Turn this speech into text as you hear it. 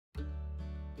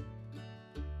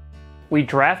We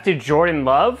drafted Jordan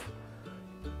Love?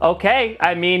 Okay,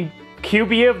 I mean,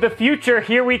 QB of the future,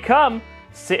 here we come.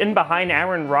 Sitting behind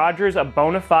Aaron Rodgers, a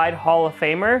bona fide Hall of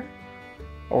Famer?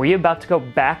 Are we about to go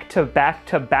back to back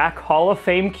to back Hall of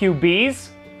Fame QBs?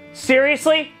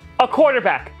 Seriously? A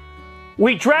quarterback.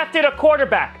 We drafted a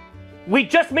quarterback. We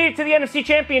just made it to the NFC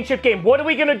Championship game. What are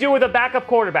we going to do with a backup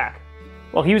quarterback?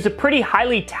 Well, he was a pretty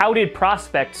highly touted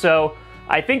prospect, so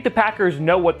I think the Packers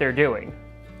know what they're doing.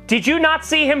 Did you not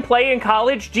see him play in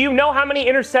college? Do you know how many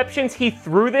interceptions he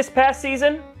threw this past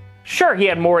season? Sure, he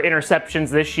had more interceptions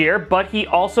this year, but he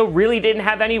also really didn't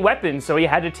have any weapons, so he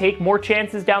had to take more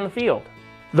chances down the field.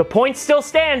 The point still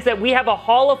stands that we have a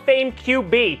Hall of Fame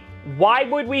QB. Why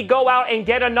would we go out and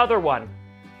get another one?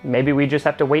 Maybe we just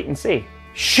have to wait and see.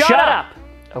 Shut up!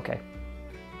 Okay.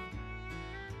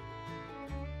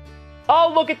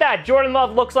 Oh, look at that. Jordan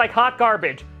Love looks like hot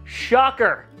garbage.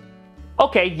 Shocker.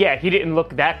 Okay, yeah, he didn't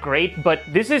look that great, but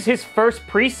this is his first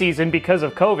preseason because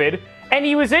of COVID, and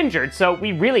he was injured, so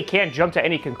we really can't jump to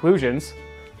any conclusions.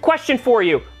 Question for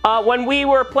you. When we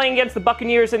were playing against the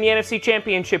Buccaneers in the NFC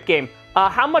Championship game,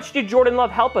 how much did Jordan Love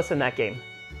help us in that game?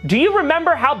 Do you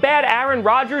remember how bad Aaron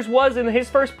Rodgers was in his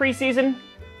first preseason?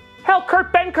 Hell,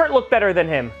 Kurt Benkert looked better than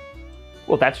him.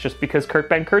 Well, that's just because Kurt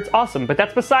Benkert's awesome, but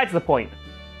that's besides the point.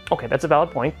 Okay, that's a valid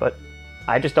point, but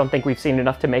I just don't think we've seen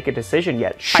enough to make a decision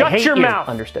yet. Shut your mouth!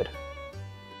 Understood.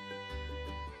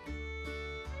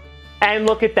 And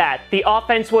look at that. The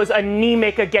offense was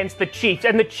anemic against the Chiefs,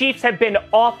 and the Chiefs have been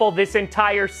awful this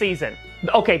entire season.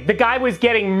 Okay, the guy was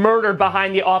getting murdered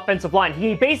behind the offensive line.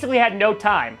 He basically had no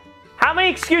time. How many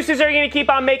excuses are you going to keep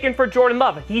on making for Jordan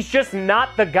Love? He's just not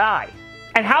the guy.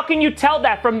 And how can you tell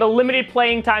that from the limited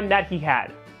playing time that he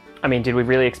had? I mean, did we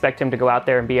really expect him to go out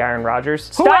there and be Aaron Rodgers?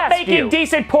 Stop making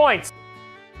decent points!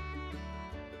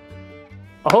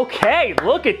 Okay,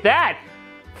 look at that.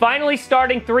 Finally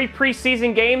starting 3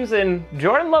 preseason games, and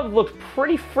Jordan Love looks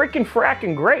pretty freaking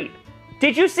fracking great.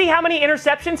 Did you see how many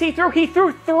interceptions he threw? He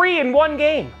threw 3 in one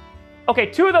game. Okay,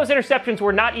 2 of those interceptions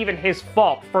were not even his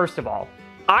fault, first of all.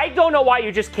 I don't know why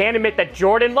you just can't admit that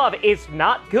Jordan Love is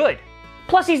not good.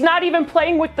 Plus, he's not even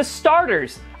playing with the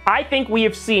starters. I think we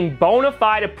have seen bona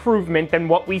fide improvement than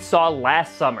what we saw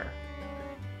last summer.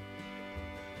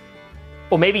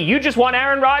 Well, maybe you just want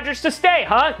Aaron Rodgers to stay,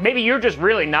 huh? Maybe you're just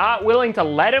really not willing to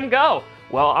let him go.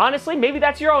 Well, honestly, maybe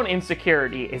that's your own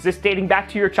insecurity. Is this dating back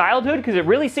to your childhood? Because it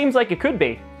really seems like it could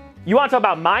be. You want to talk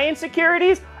about my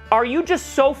insecurities? Are you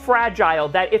just so fragile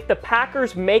that if the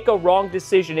Packers make a wrong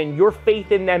decision and your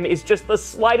faith in them is just the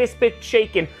slightest bit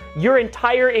shaken, your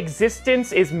entire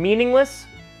existence is meaningless?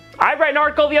 I read an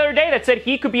article the other day that said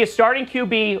he could be a starting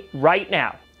QB right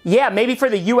now. Yeah, maybe for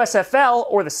the USFL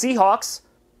or the Seahawks.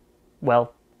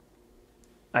 Well,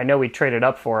 I know we traded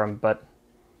up for him, but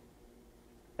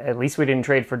at least we didn't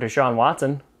trade for Deshaun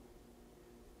Watson.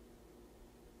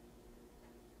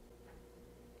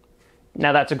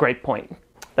 Now that's a great point.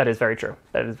 That is very true.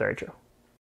 That is very true.